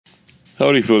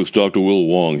Howdy, folks. Dr. Will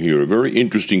Wong here. A very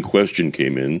interesting question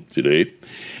came in today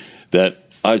that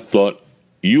I thought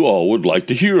you all would like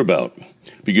to hear about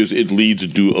because it leads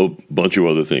into a bunch of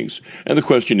other things. And the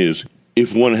question is,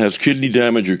 if one has kidney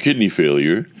damage or kidney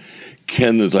failure,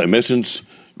 can the zymescence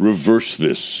reverse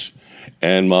this?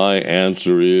 And my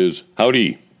answer is,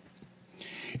 howdy.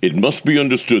 It must be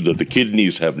understood that the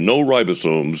kidneys have no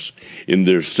ribosomes in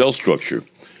their cell structure,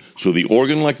 so the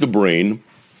organ like the brain,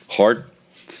 heart,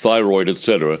 thyroid,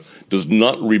 etc., does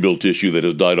not rebuild tissue that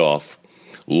has died off,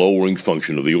 lowering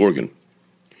function of the organ.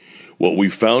 What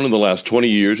we've found in the last 20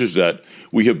 years is that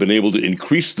we have been able to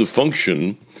increase the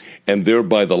function and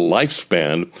thereby the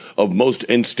lifespan of most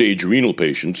end-stage renal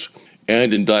patients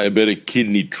and in diabetic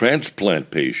kidney transplant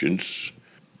patients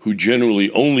who generally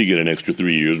only get an extra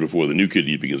 3 years before the new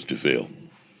kidney begins to fail.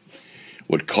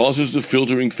 What causes the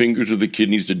filtering fingers of the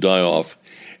kidneys to die off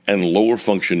and lower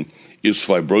function is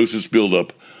fibrosis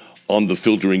buildup on the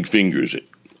filtering fingers,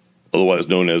 otherwise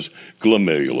known as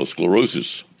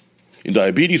glomerulosclerosis. In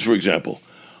diabetes, for example,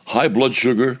 high blood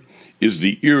sugar is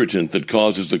the irritant that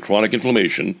causes the chronic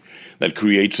inflammation that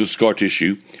creates the scar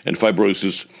tissue and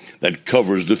fibrosis that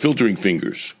covers the filtering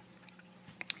fingers.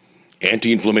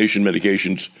 Anti-inflammation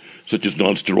medications, such as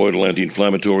nonsteroidal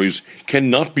anti-inflammatories,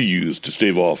 cannot be used to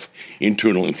stave off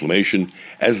internal inflammation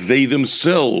as they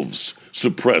themselves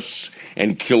suppress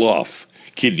and kill off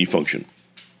kidney function.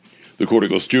 The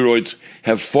corticosteroids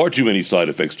have far too many side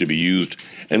effects to be used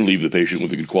and leave the patient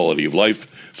with a good quality of life,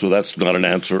 so that's not an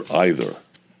answer either.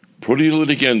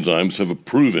 Proteolytic enzymes have a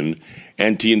proven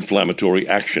anti-inflammatory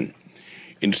action.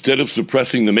 Instead of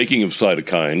suppressing the making of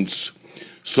cytokines,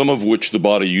 some of which the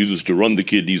body uses to run the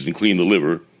kidneys and clean the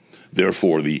liver,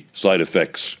 therefore the side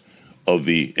effects of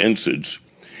the NSAIDs,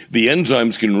 the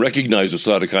enzymes can recognize the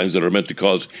cytokines that are meant to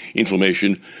cause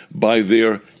inflammation by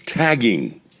their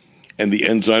tagging, and the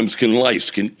enzymes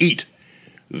can eat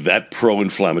that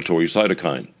pro-inflammatory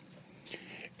cytokine.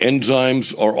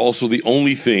 Enzymes are also the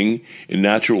only thing in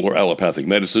natural or allopathic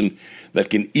medicine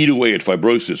that can eat away at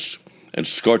fibrosis and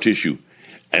scar tissue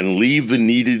and leave the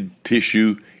needed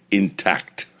tissue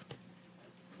intact.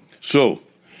 So,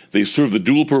 they serve the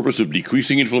dual purpose of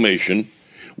decreasing inflammation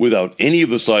without any of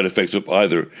the side effects of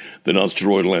either the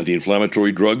nonsteroidal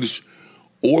anti-inflammatory drugs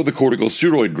or the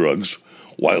corticosteroid drugs,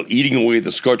 while eating away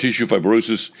the scar tissue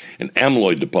fibrosis and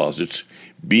amyloid deposits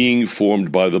being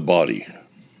formed by the body.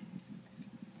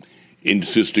 In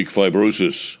cystic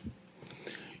fibrosis,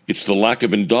 it's the lack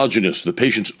of endogenous, the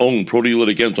patient's own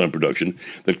proteolytic enzyme production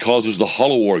that causes the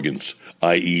hollow organs,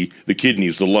 i.e. the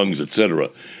kidneys, the lungs,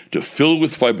 etc., to fill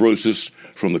with fibrosis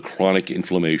from the chronic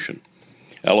inflammation.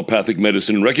 Allopathic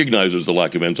medicine recognizes the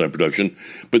lack of enzyme production,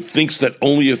 but thinks that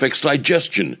only affects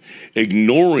digestion,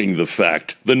 ignoring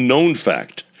the known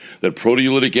fact, that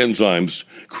proteolytic enzymes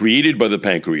created by the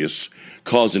pancreas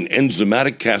cause an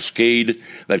enzymatic cascade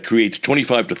that creates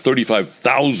 25 to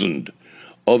 35,000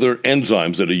 other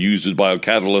enzymes that are used as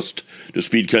biocatalysts to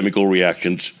speed chemical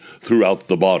reactions throughout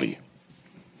the body.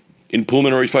 In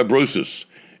pulmonary fibrosis,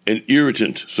 an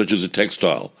irritant such as a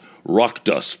textile, rock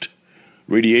dust,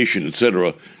 radiation,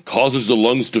 etc., causes the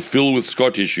lungs to fill with scar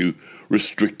tissue,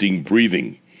 restricting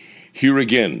breathing. Here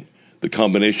again, the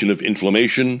combination of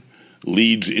inflammation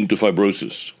leads into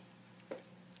fibrosis.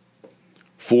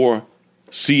 For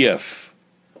CF,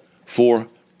 for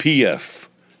PF,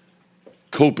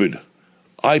 COPD,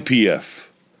 IPF,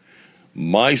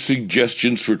 my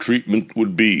suggestions for treatment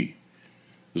would be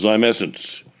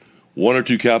zymescence, 1 or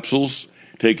 2 capsules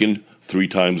taken 3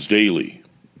 times daily.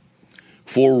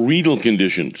 For renal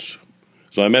conditions,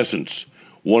 zymescence,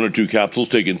 1 or 2 capsules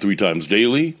taken 3 times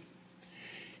daily.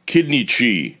 Kidney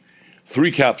Chi,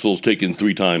 3 capsules taken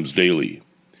 3 times daily.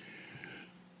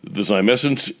 The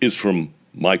zymescence is from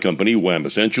my company, Wham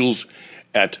Essentials,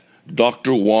 at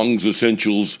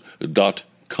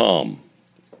drwongsessentials.com.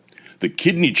 The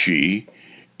Kidney Chi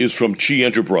is from Chi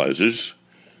Enterprises,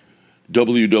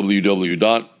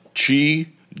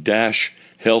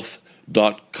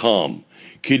 www.chi-health.com.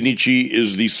 Kidney Chi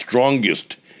is the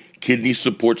strongest kidney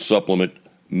support supplement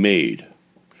made.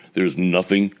 There's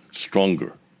nothing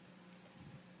stronger.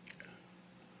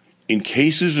 In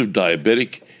cases of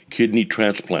diabetic kidney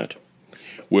transplant,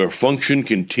 where function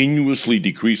continuously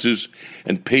decreases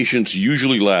and patients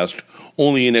usually last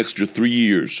only an extra 3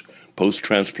 years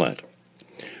post-transplant,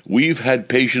 we've had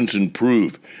patients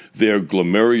improve their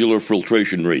glomerular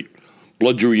filtration rate,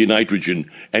 blood urea nitrogen,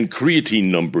 and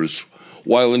creatine numbers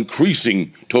while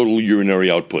increasing total urinary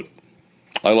output.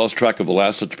 I lost track of the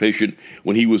last such patient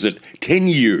when he was at 10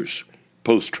 years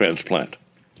post-transplant.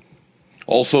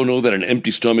 Also know that an empty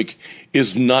stomach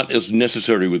is not as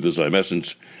necessary with the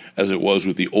zymescence as it was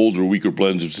with the older, weaker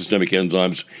blends of systemic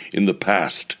enzymes in the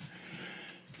past.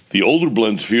 The older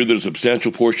blends feared that a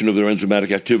substantial portion of their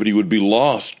enzymatic activity would be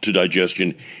lost to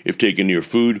digestion if taken near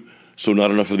food, so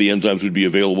not enough of the enzymes would be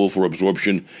available for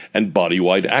absorption and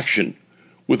body-wide action.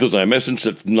 With the zymescence,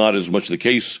 that's not as much the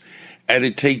case, and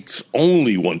it takes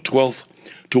only 1/12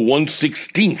 to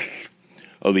 1/16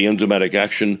 of the enzymatic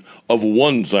action of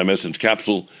one zymescence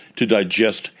capsule to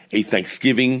digest a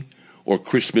Thanksgiving or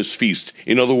Christmas feast.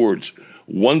 In other words,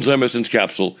 one zymescence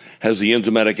capsule has the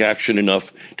enzymatic action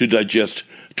enough to digest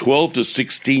 12 to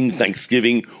 16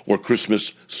 Thanksgiving or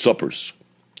Christmas suppers.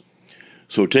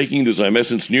 So taking the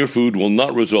zymescence near food will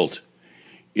not result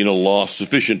in a loss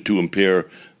sufficient to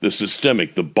impair the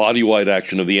systemic, the body-wide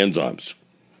action of the enzymes.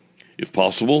 If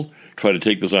possible, try to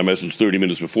take the zymescence 30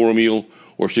 minutes before a meal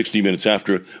or 60 minutes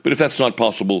after, but if that's not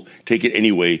possible, take it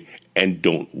anyway and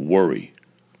don't worry.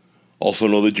 Also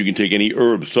know that you can take any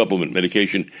herb, supplement,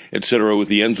 medication, etc. with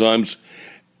the enzymes,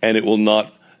 and it will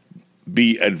not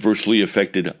be adversely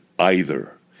affected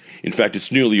either. In fact,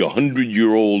 it's nearly a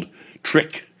 100-year-old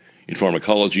trick in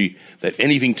pharmacology that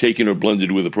anything taken or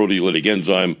blended with a proteolytic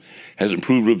enzyme has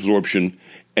improved absorption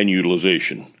and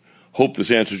utilization. Hope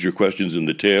this answers your questions in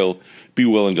detail. Be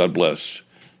well and God bless.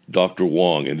 Dr.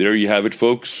 Wong. And there you have it,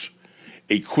 folks.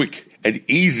 A quick and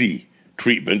easy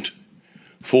treatment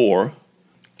for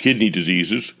kidney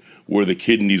diseases where the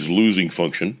kidney is losing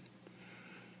function,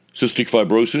 cystic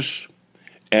fibrosis,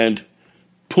 and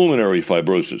pulmonary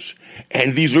fibrosis.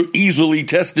 And these are easily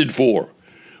tested for.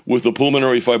 With the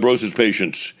pulmonary fibrosis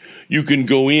patients, you can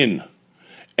go in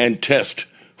and test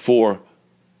for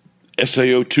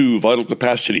SaO2, vital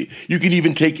capacity. You can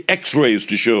even take x-rays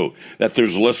to show that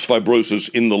there's less fibrosis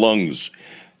in the lungs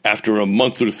after a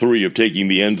month or 3 of taking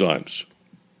the enzymes.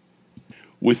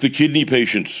 With the kidney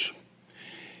patients,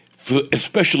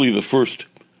 especially the first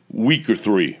week or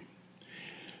 3,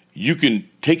 you can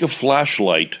take a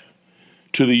flashlight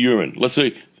to the urine. Let's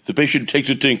say the patient takes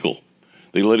a tinkle.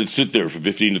 They let it sit there for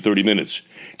 15 to 30 minutes.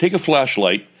 Take a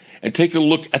flashlight and take a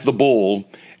look at the bowl,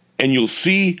 and you'll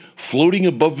see floating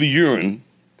above the urine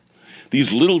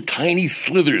these little tiny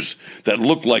slithers that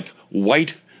look like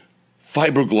white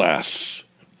fiberglass.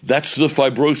 That's the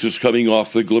fibrosis coming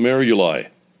off the glomeruli.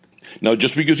 Now,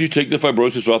 just because you take the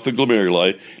fibrosis off the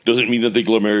glomeruli doesn't mean that the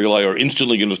glomeruli are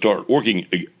instantly going to start working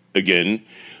again.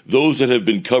 Those that have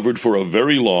been covered for a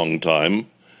very long time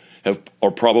are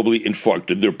probably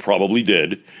infarcted. They're probably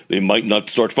dead. They might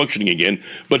not start functioning again.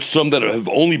 But some that have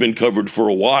only been covered for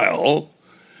a while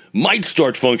might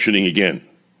start functioning again.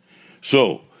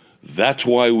 So that's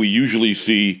why we usually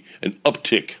see an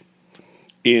uptick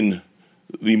in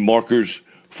the markers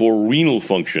for renal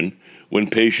function when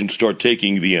patients start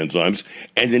taking the enzymes,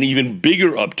 and an even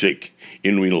bigger uptick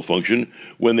in renal function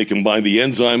when they combine the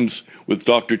enzymes with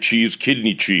Dr. Chi's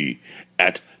Kidney Chi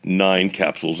at 9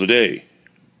 capsules a day.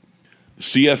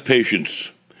 CF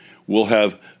patients will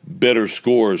have better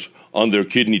scores on their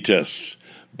kidney tests,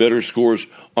 better scores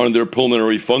on their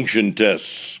pulmonary function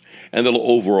tests, and they'll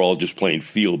overall just plain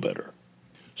feel better.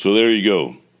 So there you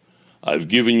go. I've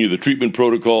given you the treatment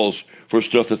protocols for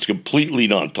stuff that's completely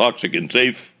non-toxic and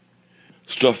safe,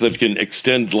 stuff that can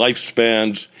extend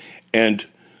lifespans and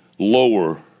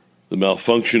lower the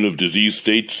malfunction of disease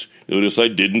states. Notice I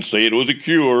didn't say it was a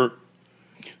cure.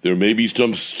 There may be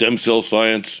some stem cell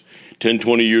science 10,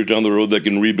 20 years down the road that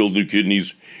can rebuild new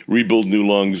kidneys, rebuild new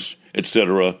lungs,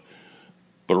 etc.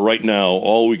 But right now,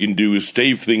 all we can do is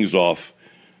stave things off,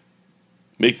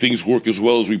 make things work as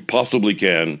well as we possibly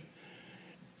can,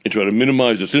 and try to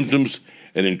minimize the symptoms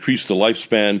and increase the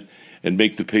lifespan and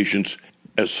make the patients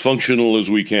as functional as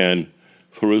we can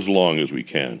for as long as we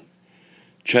can.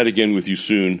 Chat again with you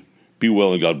soon. Be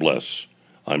well and God bless.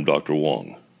 I'm Dr.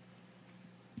 Wong.